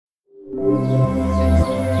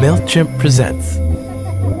MailChimp presents.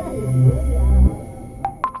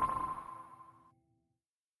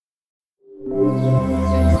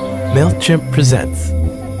 MailChimp presents.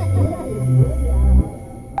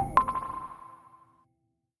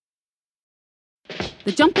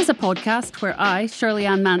 The Jump is a podcast where I, Shirley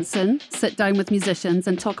Ann Manson, sit down with musicians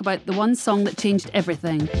and talk about the one song that changed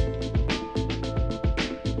everything.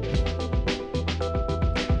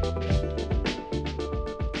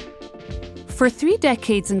 For 3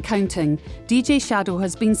 decades and counting, DJ Shadow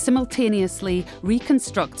has been simultaneously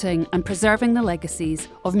reconstructing and preserving the legacies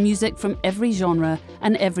of music from every genre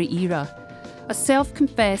and every era. A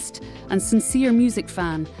self-confessed and sincere music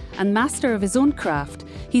fan and master of his own craft,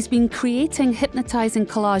 he's been creating hypnotising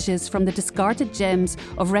collages from the discarded gems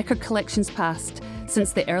of record collections past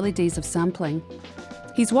since the early days of sampling.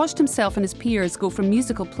 He's watched himself and his peers go from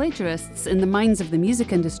musical plagiarists in the minds of the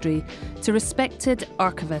music industry to respected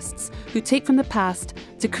archivists who take from the past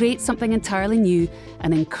to create something entirely new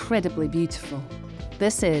and incredibly beautiful.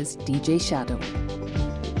 This is DJ Shadow.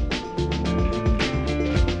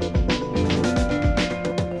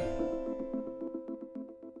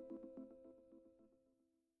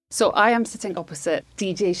 So I am sitting opposite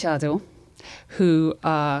DJ Shadow, who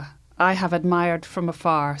I have admired from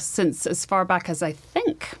afar since as far back as I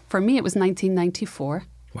think, for me, it was 1994.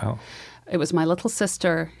 Wow. It was my little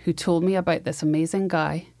sister who told me about this amazing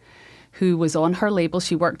guy who was on her label.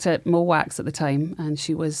 She worked at Mo Wax at the time, and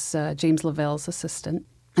she was James Lavelle's assistant.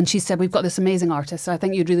 And she said, we've got this amazing artist. I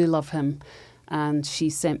think you'd really love him. And she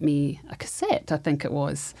sent me a cassette, I think it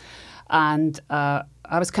was. And I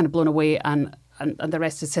was kind of blown away, and the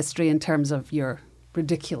rest is history in terms of your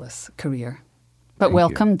ridiculous career. But Thank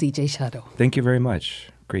welcome, you. DJ Shadow. Thank you very much.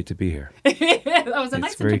 Great to be here. That was a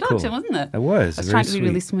nice introduction, cool. wasn't it? It was. I was very trying to be sweet.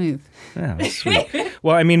 really smooth. Yeah, it was sweet.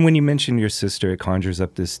 Well, I mean, when you mention your sister, it conjures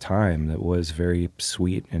up this time that was very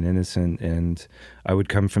sweet and innocent. And I would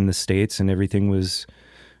come from the States and everything was,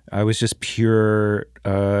 I was just pure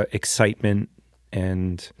excitement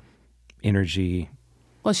and energy.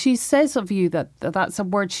 Well, she says of you that that's a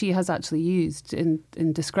word she has actually used in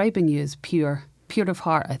describing you as pure. Pure of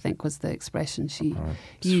heart, I think, was the expression she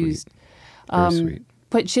used. Very sweet.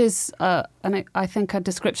 Which is, and I think, a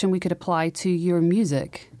description we could apply to your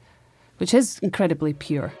music, which is incredibly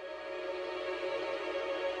pure.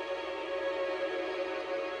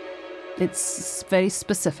 It's very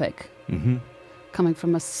specific, coming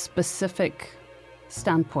from a specific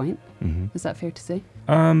standpoint. Mm-hmm. Is that fair to say?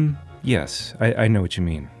 Yes, I know what you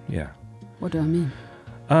mean. Yeah. What do I mean?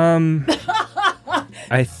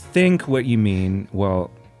 I think what you mean,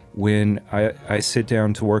 well, when I sit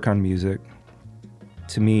down to work on music,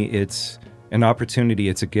 to me it's an opportunity,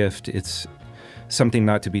 it's a gift, it's something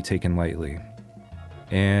not to be taken lightly.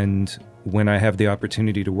 And when I have the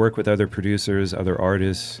opportunity to work with other producers, other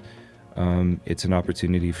artists, it's an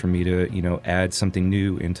opportunity for me to, add something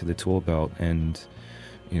new into the tool belt. And,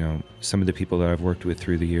 some of the people that I've worked with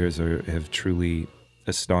through the years have truly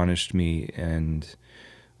astonished me. And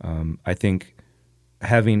I think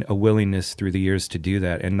having a willingness through the years to do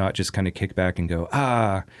that and not just kind of kick back and go,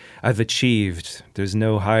 I've achieved. There's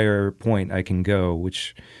no higher point I can go,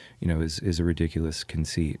 which, is a ridiculous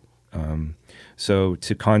conceit. So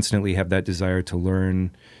to constantly have that desire to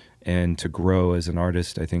learn and to grow as an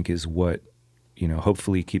artist, I think is what,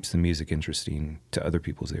 hopefully keeps the music interesting to other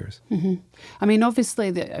people's ears. Mm-hmm. I mean, obviously,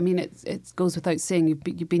 it goes without saying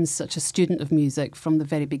you've been such a student of music from the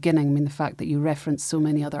very beginning. I mean, the fact that you reference so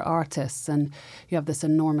many other artists and you have this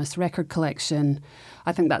enormous record collection,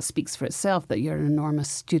 I think that speaks for itself, that you're an enormous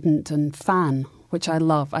student and fan, which I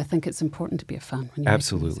love. I think it's important to be a fan. When you're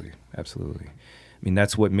Absolutely. I mean,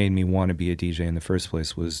 that's what made me want to be a DJ in the first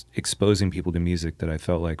place, was exposing people to music that I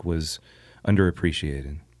felt like was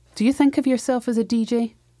underappreciated. Do you think of yourself as a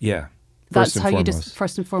DJ? Yeah. That's how you just,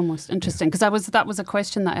 first and foremost. Interesting. Because that was a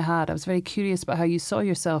question that I had. I was very curious about how you saw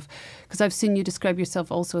yourself, because I've seen you describe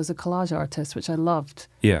yourself also as a collage artist, which I loved.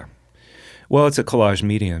 Yeah. Well, it's a collage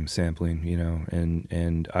medium, sampling,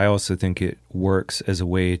 and I also think it works as a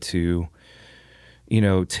way to,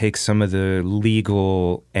 take some of the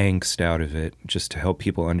legal angst out of it, just to help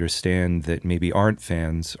people understand that maybe aren't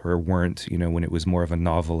fans or weren't, when it was more of a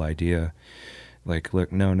novel idea. Like,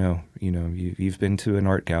 look, no, you've been to an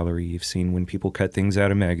art gallery, you've seen when people cut things out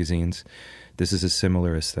of magazines. This is a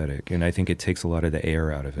similar aesthetic, and I think it takes a lot of the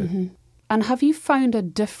air out of it. Mm-hmm. And have you found a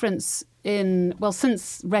difference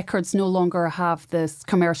since records no longer have this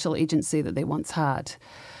commercial agency that they once had,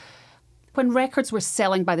 when records were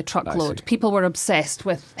selling by the truckload, people were obsessed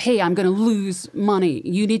with, hey, I'm going to lose money,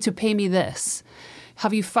 you need to pay me this.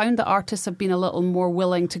 Have you found that artists have been a little more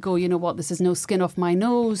willing to go, you know what, this is no skin off my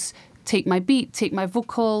nose, take my beat, take my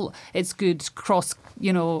vocal. It's good cross,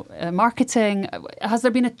 marketing. Has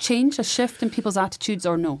there been a change, a shift in people's attitudes,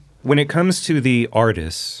 or no? When it comes to the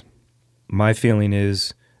artists, my feeling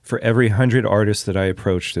is for every 100 artists that I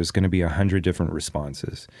approach, there's going to be 100 different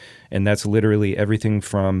responses. And that's literally everything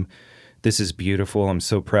from, this is beautiful, I'm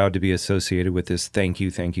so proud to be associated with this, thank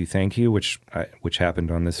you, thank you, thank you, which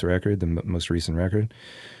happened on this record, the most recent record,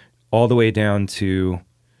 all the way down to,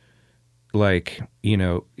 like,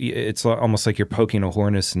 it's almost like you're poking a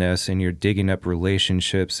hornet's nest and you're digging up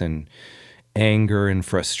relationships and anger and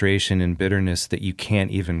frustration and bitterness that you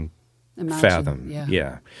can't even fathom.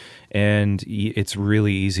 Yeah. And it's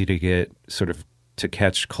really easy to get to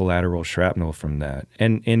catch collateral shrapnel from that.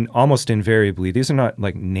 And almost invariably, these are not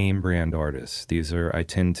like name brand artists. I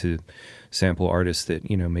tend to sample artists that,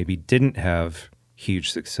 maybe didn't have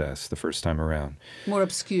huge success the first time around. More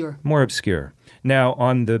obscure. Now,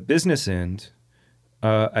 on the business end,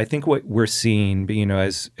 I think what we're seeing,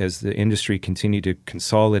 as the industry continued to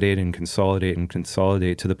consolidate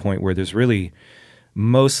to the point where there's really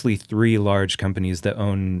mostly 3 large companies that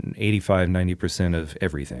own 85-90% of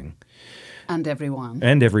everything. And everyone.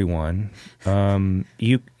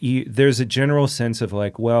 There's a general sense of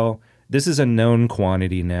like, well, this is a known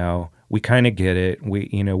quantity now. We kind of get it.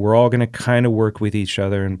 We're all going to kind of work with each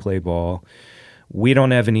other and play ball. We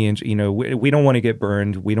don't have any, we don't want to get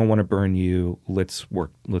burned. We don't want to burn you. Let's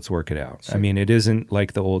work it out. Sure. I mean, it isn't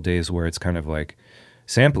like the old days where it's kind of like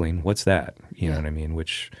sampling. What's that? You know what I mean?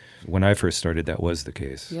 Which when I first started, that was the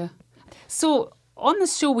case. Yeah. So on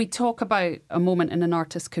this show, we talk about a moment in an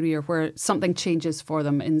artist's career where something changes for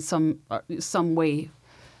them in some way.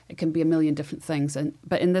 It can be a million different things.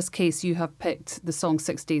 But in this case, you have picked the song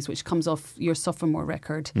 6 Days, which comes off your sophomore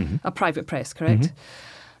record, A Private Press, correct? Mm-hmm.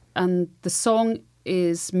 And the song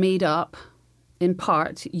is made up in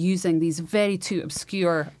part using these very 2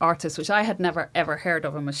 obscure artists, which I had never, ever heard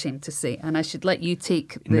of, I'm ashamed to say. And I should let you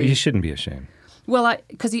take the... No, you shouldn't be ashamed. Well,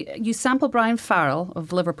 because you sample Brian Farrell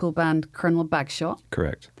of Liverpool band Colonel Bagshot.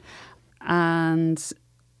 Correct. And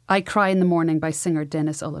I Cry in the Morning by singer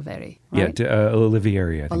Dennis Olivieri. Right? Yeah,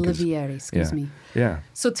 Olivieri, I think. Olivieri, excuse me. Yeah.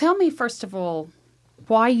 So tell me, first of all,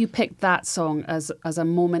 why you picked that song as a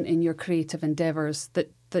moment in your creative endeavours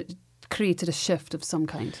that created a shift of some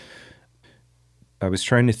kind. I was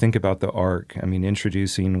trying to think about the arc. I mean,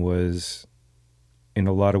 introducing was, in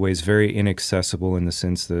a lot of ways, very inaccessible in the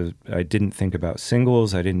sense that I didn't think about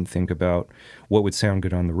singles. I didn't think about what would sound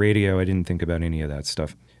good on the radio. I didn't think about any of that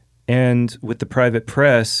stuff. And with The Private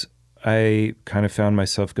Press, I kind of found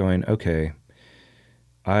myself going, okay,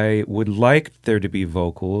 I would like there to be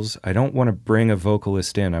vocals. I don't want to bring a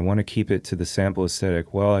vocalist in. I want to keep it to the sample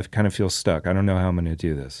aesthetic. Well, I kind of feel stuck. I don't know how I'm going to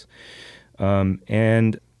do this.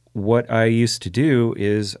 And what I used to do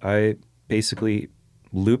is I basically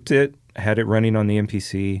looped it, had it running on the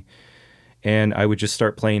MPC, and I would just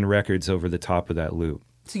start playing records over the top of that loop.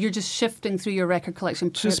 So you're just shifting through your record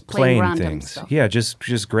collection, just playing random things. Stuff. Yeah,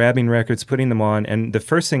 just grabbing records, putting them on. And the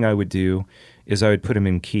first thing I would do is I would put them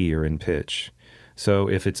in key or in pitch. So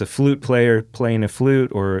if it's a flute player playing a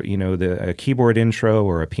flute, or a keyboard intro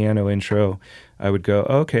or a piano intro, I would go,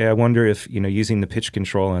 okay, I wonder if using the pitch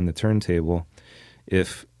control on the turntable,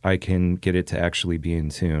 if I can get it to actually be in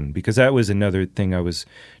tune. Because that was another thing I was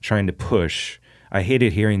trying to push. I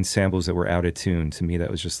hated hearing samples that were out of tune. To me,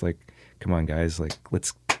 that was just like, come on, guys, like,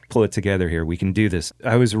 let's pull it together here. We can do this.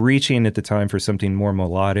 I was reaching at the time for something more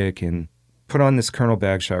melodic and put on this Colonel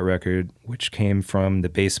Bagshot record, which came from the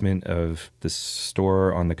basement of the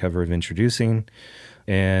store on the cover of Introducing.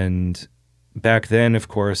 And back then, of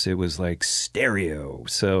course, it was like stereo.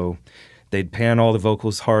 So they'd pan all the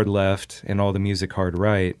vocals hard left and all the music hard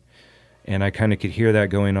right. And I kind of could hear that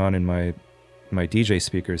going on in my DJ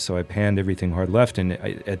speakers. So I panned everything hard left. And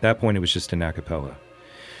at that point, it was just an a cappella.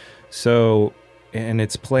 So, and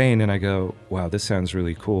it's playing, and I go, wow, this sounds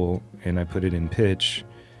really cool. And I put it in pitch.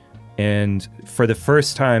 And for the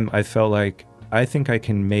first time, I felt like I think I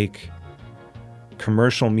can make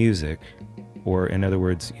commercial music, or in other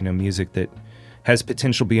words, music that has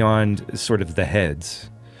potential beyond sort of the heads,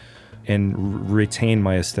 and retain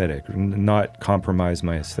my aesthetic, not compromise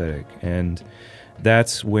my aesthetic. And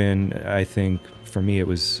that's when I think, for me, it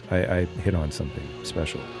was, I hit on something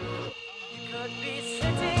special.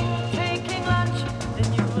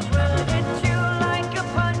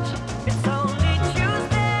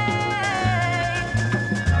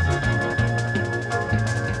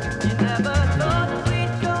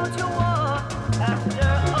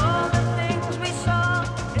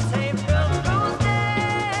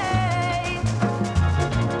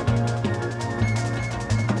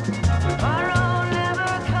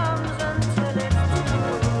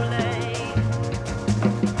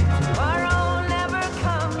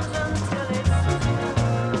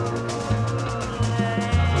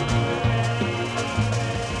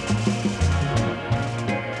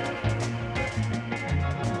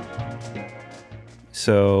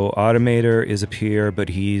 So Automator is a peer, but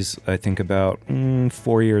he's, I think, about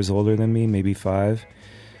 4 years older than me, maybe 5.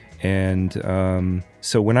 And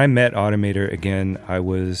so when I met Automator again, I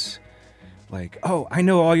was like, oh, I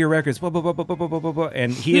know all your records, blah, blah, blah, blah, blah, blah, blah, blah.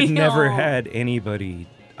 And he had never had anybody,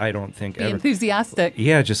 I don't think, Be ever. enthusiastic.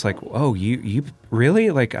 Yeah, just like, oh, you really?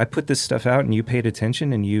 Like, I put this stuff out and you paid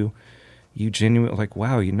attention and you genuinely, like,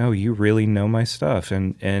 wow, you really know my stuff.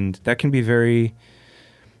 And that can be very...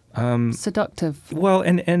 seductive. Well,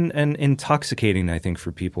 and intoxicating, I think,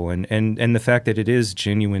 for people, and the fact that it is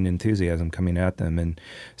genuine enthusiasm coming at them. And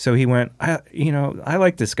so he went, I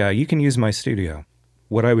like this guy. You can use my studio.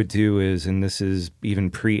 What I would do is, and this is even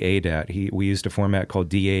pre-ADAT, we used a format called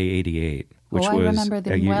DA88, which I remember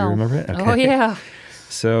them well. You remember it? Okay. Oh, yeah.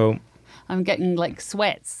 So... I'm getting like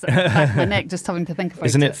sweats at my neck just having to think about it.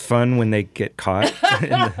 Isn't it fun when they get caught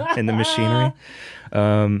in the machinery?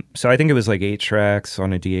 So I think it was like 8 tracks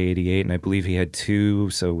on a DA88, and I believe he had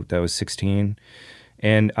 2, so that was 16.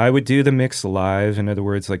 And I would do the mix live. In other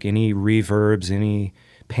words, like any reverbs, any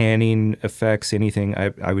panning effects, anything,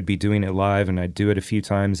 I would be doing it live, and I'd do it a few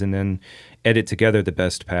times and then edit together the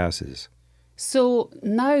best passes. So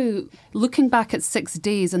now, looking back at 6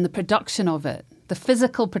 Days and the production of it, the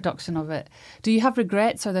physical production of it, do you have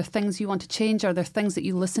regrets? Are there things you want to change? Are there things that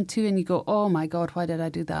you listen to and you go, oh my God, why did I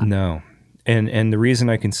do that? No. And the reason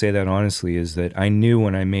I can say that honestly is that I knew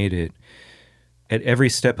when I made it, at every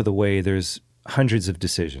step of the way, there's hundreds of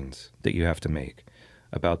decisions that you have to make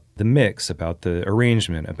about the mix, about the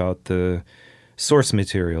arrangement, about the source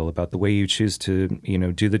material, about the way you choose to,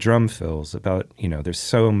 do the drum fills, about, there's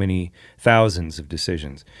so many thousands of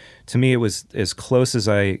decisions. To me, it was as close as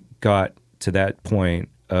I got to that point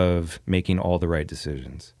of making all the right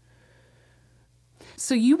decisions.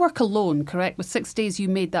 So you work alone, correct? With 6 Days, you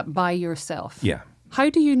made that by yourself. Yeah. How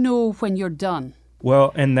do you know when you're done?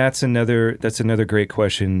 Well, and that's another great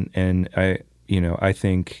question. And I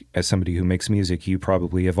think as somebody who makes music, you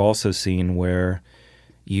probably have also seen where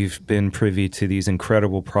you've been privy to these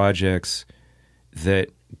incredible projects that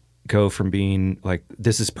go from being like,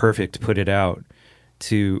 this is perfect, put it out,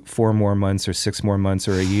 to 4 more months or 6 more months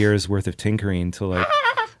or a year's worth of tinkering to like,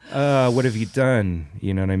 what have you done?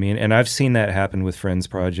 You know what I mean? And I've seen that happen with friends'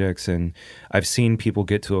 projects, and I've seen people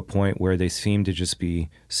get to a point where they seem to just be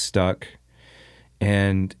stuck,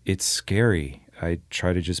 and it's scary. I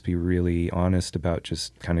try to just be really honest about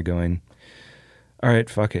just kind of going, all right,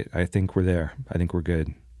 fuck it. I think we're there. I think we're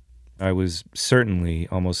good. I was certainly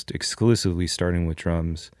almost exclusively starting with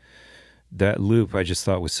drums. That loop I just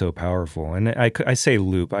thought was so powerful. And I say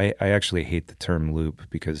loop. I actually hate the term loop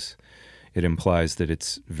because it implies that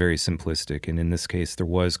it's very simplistic. And in this case, there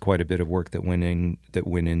was quite a bit of work that went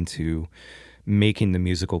into making the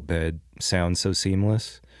musical bed sound so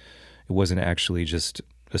seamless. It wasn't actually just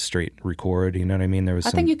a straight record, you know what I mean? I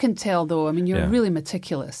think you can tell, though. I mean, you're really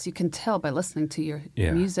meticulous. You can tell by listening to your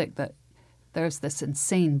music that there's this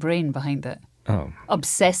insane brain behind it. Oh.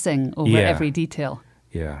 Obsessing over every detail.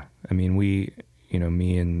 Yeah. I mean, me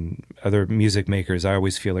and other music makers, I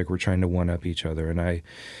always feel like we're trying to one-up each other. And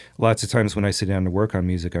lots of times when I sit down to work on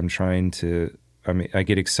music, I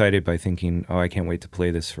get excited by thinking, oh, I can't wait to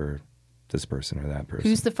play this for this person or that person.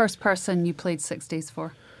 Who's the first person you played 6 Days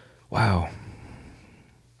for? Wow.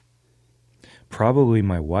 Probably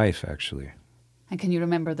my wife, actually. And can you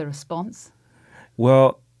remember the response?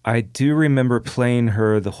 Well, I do remember playing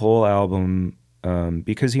her the whole album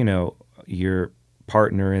because, your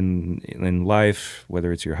partner in life,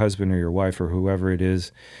 whether it's your husband or your wife or whoever it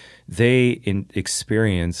is, they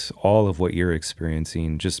experience all of what you're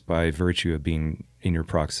experiencing just by virtue of being in your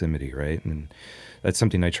proximity, right? And that's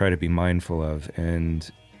something I try to be mindful of. And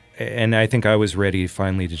I think I was ready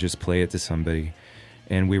finally to just play it to somebody.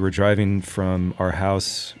 And we were driving from our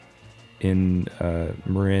house in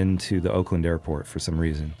Marin to the Oakland airport for some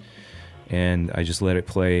reason. And I just let it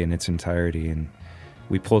play in its entirety. And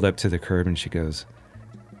we pulled up to the curb and she goes,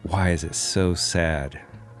 why is it so sad?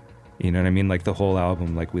 You know what I mean? Like the whole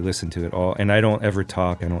album, like we listened to it all. And I don't ever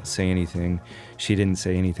talk. I don't say anything. She didn't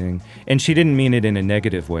say anything. And she didn't mean it in a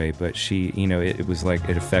negative way, but she, it was like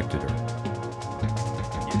it affected her.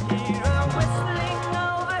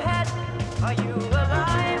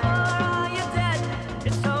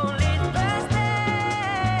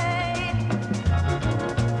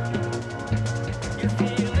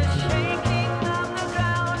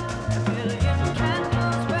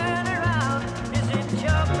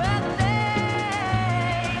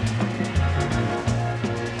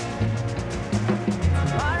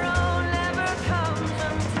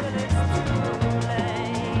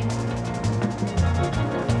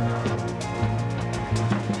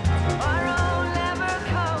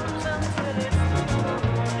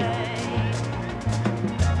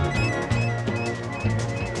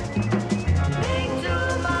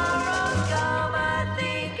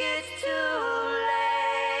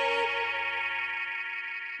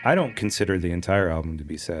 I don't consider the entire album to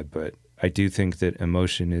be sad, but I do think that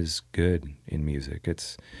emotion is good in music.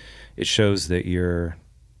 It shows that you're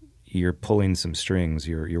pulling some strings,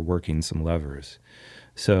 you're working some levers.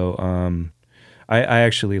 So I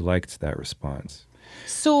actually liked that response.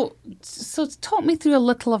 So talk me through a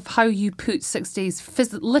little of how you put 6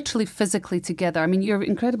 Days literally physically together. I mean, you're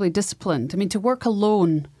incredibly disciplined. I mean, to work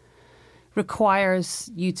alone requires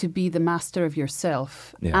you to be the master of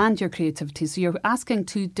yourself and your creativity. So you're asking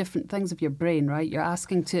two different things of your brain, right? You're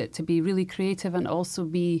asking to be really creative and also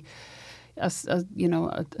be a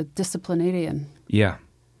disciplinarian. Yeah.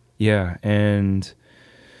 And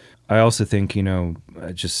I also think,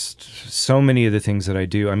 just so many of the things that I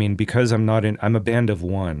do, I mean, because I'm a band of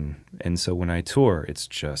one. And so when I tour, it's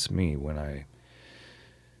just me. When I,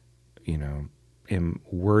 am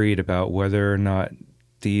worried about whether or not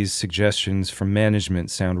these suggestions from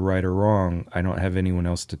management sound right or wrong, I don't have anyone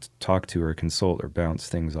else to talk to or consult or bounce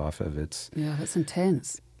things off of. Yeah, that's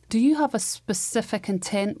intense. Do you have a specific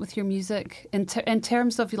intent with your music in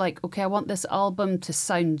terms of like, okay, I want this album to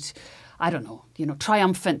sound, I don't know,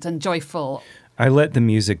 triumphant and joyful? I let the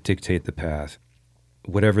music dictate the path.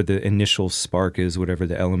 Whatever the initial spark is, whatever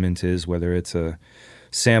the element is, whether it's a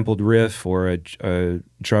sampled riff or a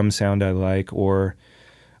drum sound I like, or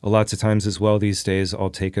lots of times as well these days, I'll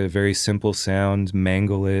take a very simple sound,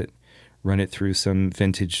 mangle it, run it through some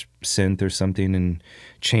vintage synth or something and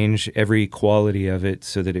change every quality of it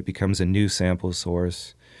so that it becomes a new sample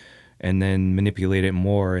source, and then manipulate it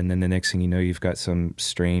more. And then the next thing you know, you've got some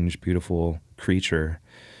strange, beautiful creature.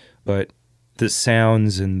 But the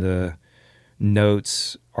sounds and the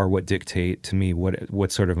notes are what dictate to me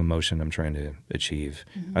what sort of emotion I'm trying to achieve.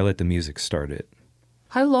 Mm-hmm. I let the music start it.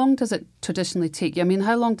 How long does it traditionally take you? I mean,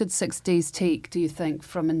 how long did 6 Days take, do you think,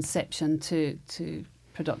 from inception to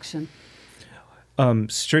production?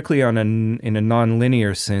 Strictly in a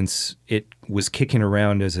non-linear sense, it was kicking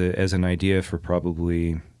around as an idea for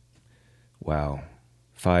probably,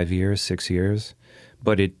 5 years, 6 years.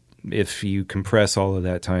 But if you compress all of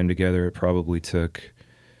that time together, it probably took,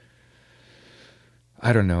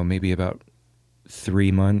 I don't know, maybe about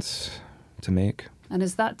 3 months to make. And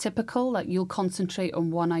is that typical? Like you'll concentrate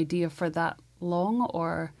on one idea for that long,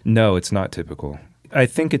 or? No, it's not typical. I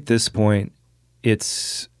think at this point,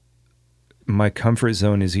 my comfort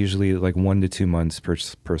zone is usually like 1 to 2 months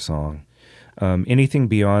per song. Anything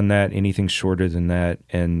beyond that, anything shorter than that,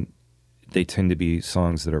 and they tend to be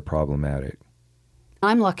songs that are problematic.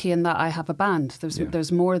 I'm lucky in that I have a band.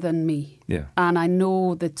 There's more than me. Yeah. And I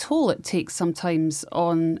know the toll it takes sometimes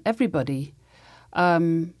on everybody.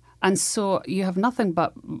 And so you have nothing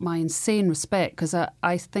but my insane respect, because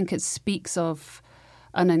I think it speaks of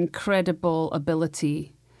an incredible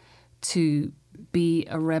ability to be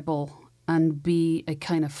a rebel and be a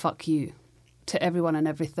kind of fuck you to everyone and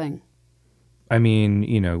everything. I mean,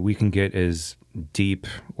 we can get as deep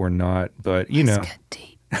or not, but Let's get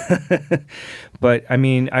deep. But I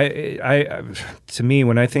mean, I to me,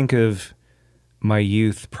 when I think of my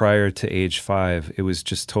youth prior to age 5, it was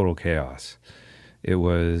just total chaos. It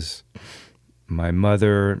was my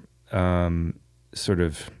mother sort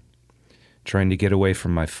of trying to get away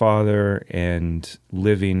from my father and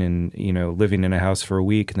living in a house for a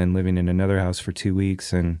week and then living in another house for 2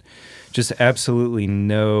 weeks, and just absolutely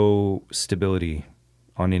no stability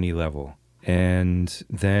on any level. And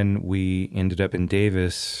then we ended up in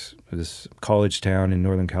Davis, this college town in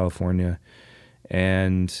Northern California,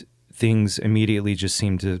 and things immediately just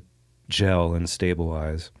seemed to gel and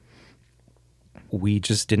stabilize. We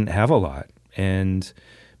just didn't have a lot, and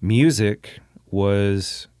music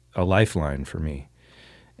was a lifeline for me,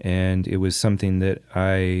 and it was something that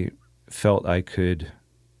I felt I could.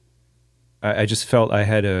 I just felt I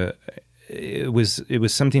had it was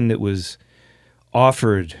something that was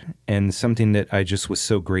offered, and something that I just was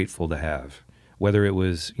so grateful to have. Whether it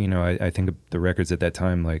was, I think of the records at that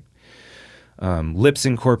time, like Lips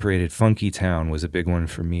Incorporated, Funky Town was a big one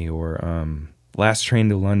for me, or Last Train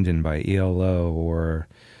to London by ELO, or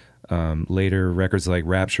later records like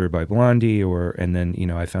Rapture by Blondie, and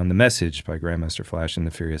then, I found The Message by Grandmaster Flash and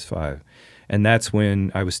the Furious Five. And that's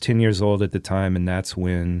when I was 10 years old at the time, and that's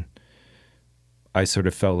when I sort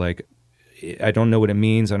of felt like, I don't know what it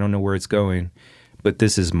means, I don't know where it's going, but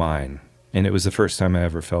this is mine. And it was the first time I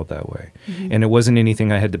ever felt that way. Mm-hmm. And it wasn't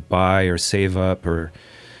anything I had to buy or save up or,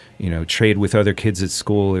 trade with other kids at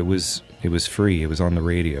school. It was free. It was on the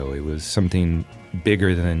radio. It was something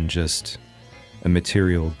bigger than just a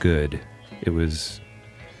material good. It was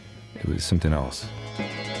something else.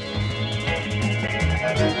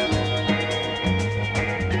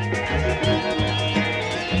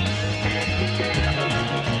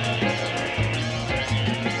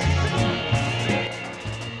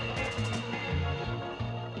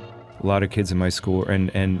 a lot of kids in my school,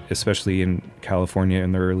 and especially in California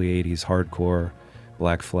in the early 80s, hardcore,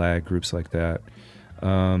 Black Flag, groups like that.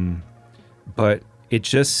 But it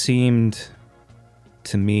just seemed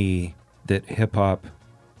to me that hip-hop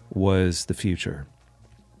was the future.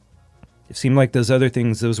 It seemed like those other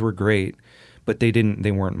things, those were great, but they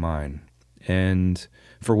weren't mine. And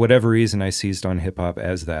for whatever reason, I seized on hip-hop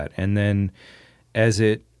as that. And then as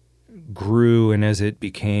it grew and as it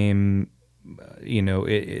became,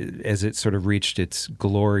 as it sort of reached its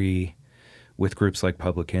glory with groups like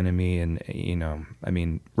Public Enemy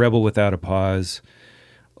and, Rebel Without a Pause,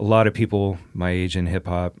 a lot of people my age in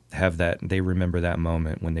hip-hop have that. They remember that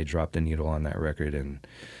moment when they dropped a needle on that record.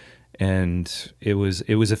 And it was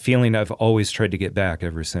a feeling I've always tried to get back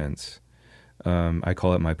ever since. I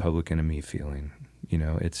call it my Public Enemy feeling.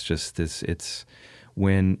 It's just this, it's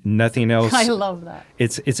when nothing else. I love that.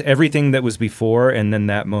 It's everything that was before and then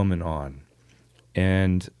that moment on.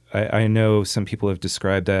 And I know some people have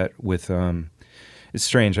described that with, it's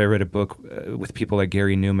strange. I read a book with people like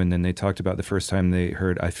Gary Newman, and they talked about the first time they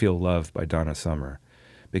heard I Feel Love by Donna Summer,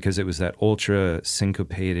 because it was that ultra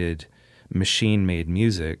syncopated, machine-made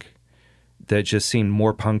music that just seemed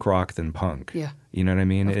more punk rock than punk. Yeah. You know what I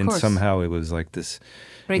mean? Of and course. Somehow it was like this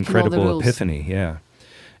Breaking all the incredible rules. epiphany. Yeah.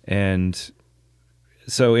 And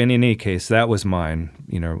so in any case, that was mine,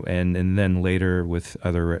 and then later with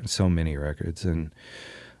so many records. And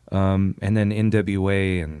then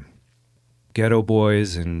NWA and Ghetto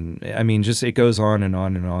Boys, and just it goes on and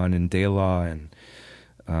on and on, and De La, and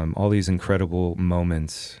all these incredible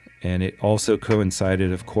moments. And it also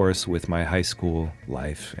coincided, of course, with my high school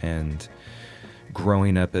life and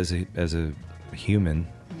growing up as a human.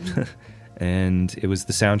 Mm-hmm. And it was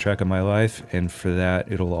the soundtrack of my life, and for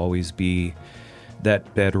that, it'll always be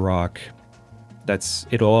that bedrock.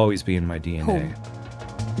 It'll always be in my DNA. Home.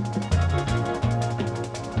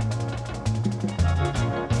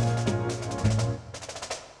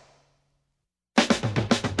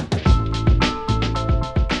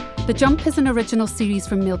 The Jump is an original series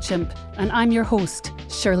from MailChimp, and I'm your host,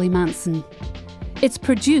 Shirley Manson. It's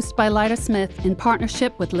produced by Lyra Smith in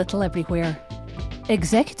partnership with Little Everywhere.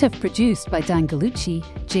 Executive produced by Dan Gallucci,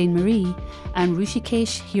 Jane Marie, and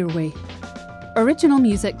Rushikesh Hirway. Original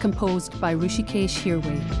music composed by Rushikesh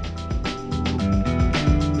Hirway.